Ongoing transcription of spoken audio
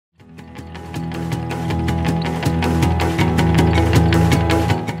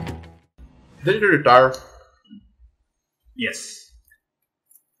Did he retire? Yes.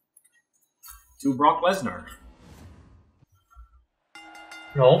 To Brock Lesnar.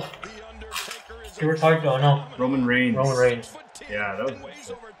 No. He retired. Oh no. Roman Reigns. Roman Reigns. Yeah, that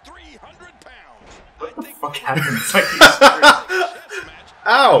was. What the fuck happened? It's like he's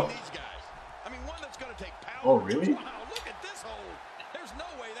Ow! Oh, really?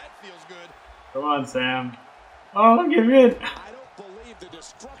 Come on, Sam. Oh, give it.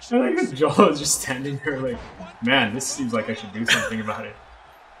 I like that Jolo is just standing there like, man, this seems like I should do something about it.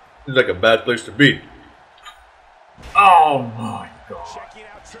 Seems like a bad place to be. Oh my god.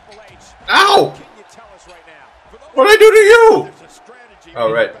 Ow! What did I do to you?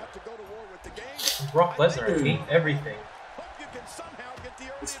 Oh, right. Brock Lesnar ate everything.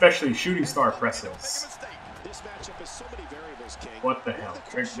 Especially shooting star presses. What the hell?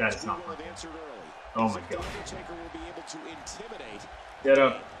 That is not working. Oh my god. Get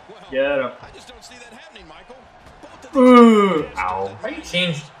up. Get up. Ooh. Ow. How do you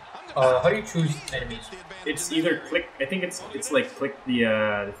change? How do you choose enemies? It's either click. I think it's like click the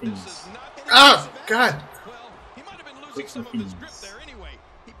thingies. Ah! God! Click the thingies.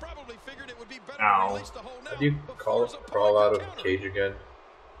 Ow. How do you crawl out of the cage again?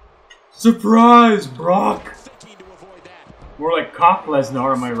 Surprise, Brock! More like cock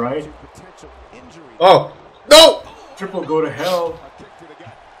Lesnar, am I right? Oh! No! Triple go to hell.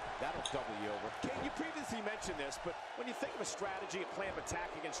 You previously mentioned this, but when you think of a strategy, a plan of attack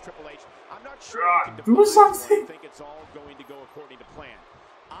against Triple H, I'm not sure God, you can do something. think it's all going to go according to plan.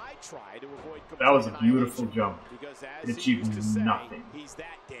 I try to avoid that was a beautiful jump. It achieved nothing. He's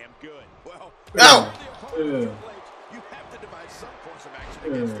that damn good. Well, Ow! you have to devise some course of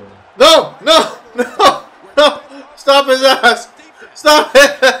action against him. No! No! No! No! Stop his ass! Stop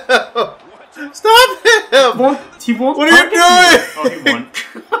him! Stop him! He won't What are you doing? Oh, he won.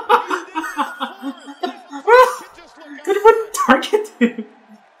 Good one, target him.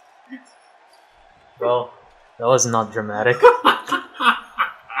 Well, that was not dramatic.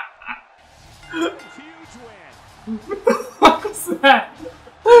 What the fuck was that?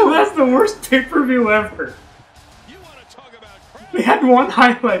 That's the worst pay-per-view ever. They had one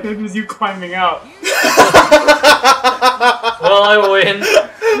highlight, it was you climbing out. Well, I win.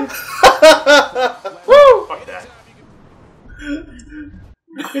 Woo! Fuck that.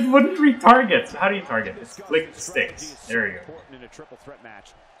 It wouldn't retarget. How do you target? It's click the sticks. There you go. In a triple threat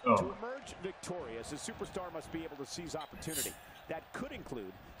match. Oh. To emerge victorious, a superstar must be able to seize opportunity. That could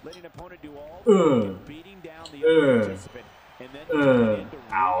include letting an opponent do all beating down the other participant and then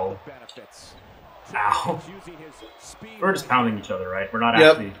ow. benefits. Ow. We're just pounding each other, right? We're not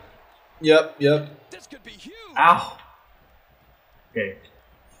Yep. actually. Yep, yep. This could be huge. Ow. Okay.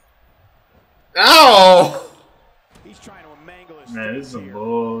 Ow! He's trying to mangle his Man, this is some here.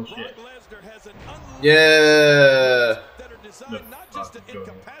 bullshit. Yeah. That are designed not just to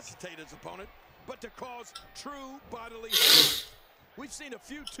incapacitate his opponent, but to cause true bodily harm. We've seen a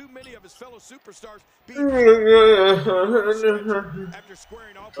few too many of his fellow superstars be after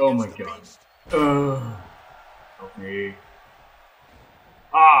squaring off Oh my against the god. beast. Okay.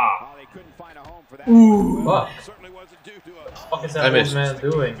 Ah! Oh, they couldn't find a home for that. Ooh. Fuck. Certainly wasn't due to a What is I that old missed. man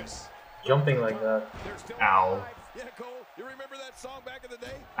doing? Jumping like that. They're still Ow. alive. Yeah, Cole, you remember that song back in the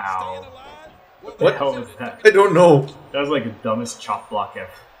day? Ow. Staying alive? Well, What the hell was that? I don't know. That was like the dumbest chop block ever.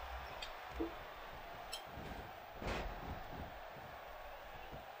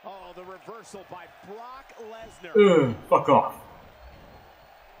 oh, the reversal by Brock Lesnar. Fuck off.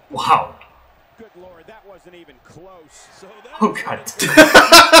 Wow. Good lord, that wasn't even close. So that Oh god.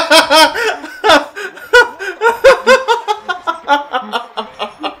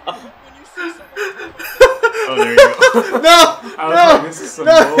 Oh, there you go. No! I was No! like, this is some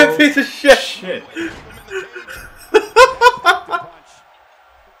No, bull piece of shit! shit.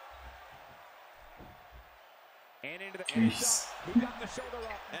 and into the Jeez. he got the shoulder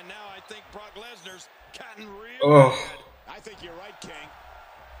up. And now I think Brock Lesnar's gotten real Oh. bad. I think you're right, King.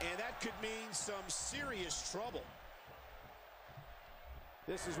 And that could mean some serious trouble.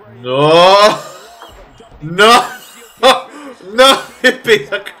 This is where No! No! No! You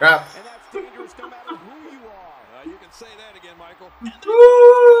piece of crap! and that's dangerous no matter who you are. You can say that again, Michael.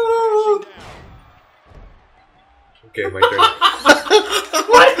 Okay, my turn.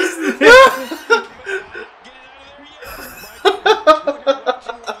 What is this?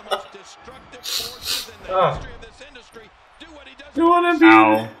 You wanna be?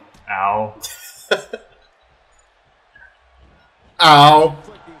 Ow. Ow. Ow!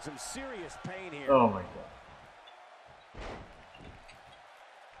 Inflicting some serious pain here. Oh my god.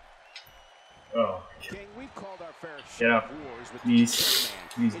 Oh. Get up. Please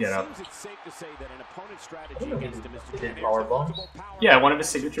get up. Power bombs. Yeah, one of his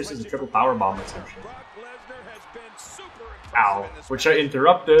signatures is a triple power bomb or some shit. Ow. Which I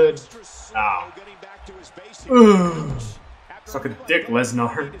interrupted. Ow. Ugh. Suck a dick,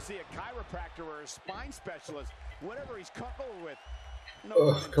 Lesnar.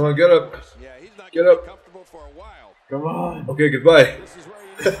 Ugh, come on, get up. Get up. Come on. Okay, goodbye.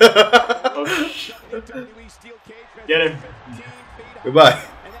 Oh, shit. Get him. Goodbye.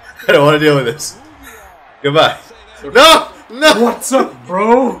 I don't want to deal with this. Goodbye. No! No! What's up,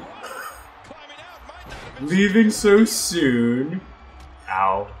 bro? Leaving so soon.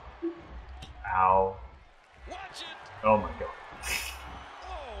 Ow. Ow. Oh my god.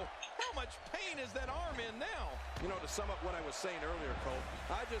 How much pain is that arm in now? You know, to sum up what I was saying earlier, Cole,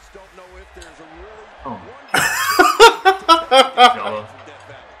 I just don't know if there's a really Jolo.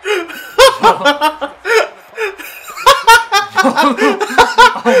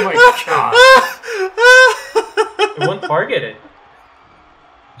 Oh my god. It won't target it.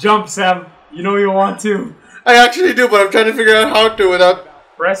 Jump, Sam. You know you want to. I actually do, but I'm trying to figure out how to without...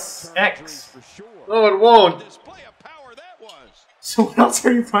 Press X. No, it won't. So what else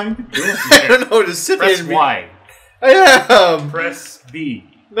are you planning to do? I don't know, just sit Press there and Y. I am. Press B.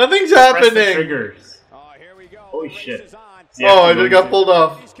 Nothing's Press the happening. triggers. Holy shit. Oh, I just got pulled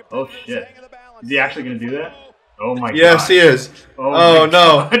off. Oh shit. Is he actually gonna do that? Oh my god. Yes, he is. Oh, Oh,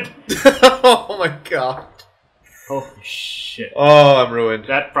 no. God. Oh my god. Holy shit. Oh, I'm ruined.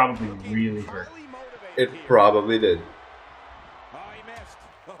 That probably really hurt. It probably did. Oh, he missed.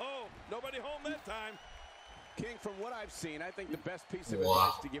 Oh, nobody home that time. King, from what I've seen, I think the best piece of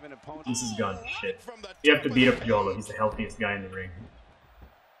advice to give an opponent. This is gun shit. You have to beat up Jolo. He's the healthiest guy in the ring.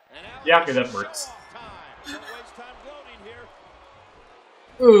 Yeah, okay, that works.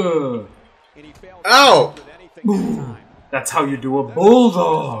 Ugh. Ow! That's how you do a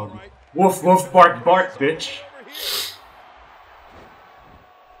bulldog. Woof woof bark bark, bitch.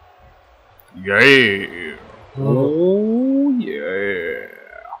 Yeah. Oh yeah.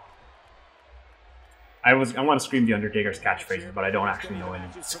 I want to scream the Undertaker's catchphrases, but I don't actually know any.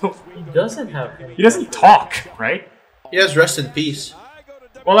 So He doesn't have any. he doesn't talk, right? He has rest in peace.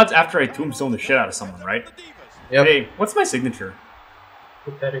 Well, that's after I tombstone the shit out of someone, right? Yep. Hey, what's my signature?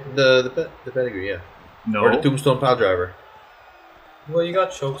 The pedigree. The pedigree, yeah. No. Or the tombstone pile driver. Well, you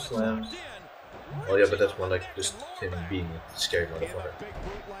got choke slams. Oh yeah, but that's more like just him being a scary motherfucker.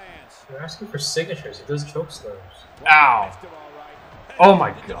 You're asking for signatures. He does choke slams. Ow. Oh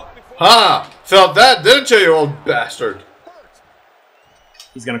my god. Ha! Felt that, didn't you, you old bastard?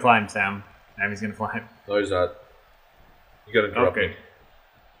 He's gonna climb, Sam. Sam, he's gonna climb. No, he's not. You gotta interrupt Okay. me.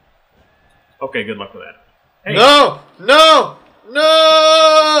 Okay, good luck with that. Hey. No! No! No!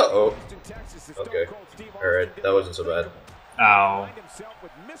 Oh. Okay. Alright, that wasn't so bad. Ow.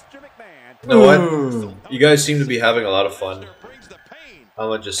 You know what? You guys seem to be having a lot of fun. I'm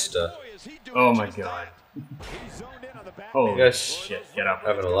gonna just, Oh my god. Holy Yes. shit. Get up.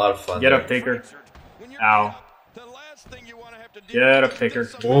 having a lot of fun. Get there. up, Taker. Ow. Get up, Taker.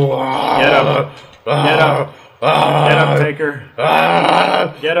 Get Whoa. up. Get up. Get up, Taker.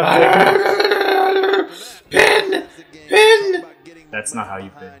 Get up, Taker. Pin! Pin! That's not how you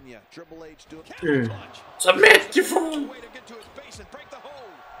pin. Submit, you fool!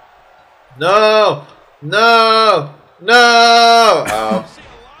 No! No! No! Ow.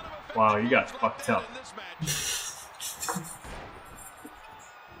 Wow, you got fucked up.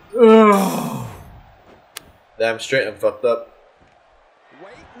 Ugh. Damn straight, I'm fucked up.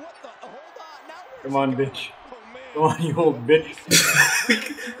 Come on, bitch. Come on, you old bitch.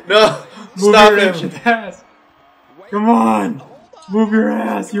 No! Move Stop your him! ancient ass. Come on. Move your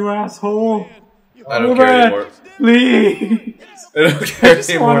ass, you asshole. I don't Move care it. anymore. Please. I don't I care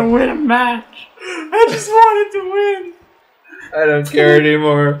just want to anymore. win a match. I just wanted to win. I don't care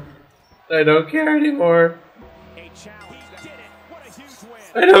anymore. I don't care anymore.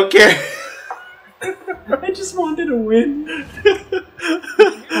 I don't care. I just wanted to win.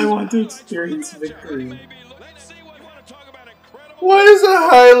 I want to experience victory. Why is a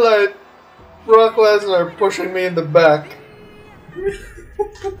highlight Brock Lesnar pushing me in the back?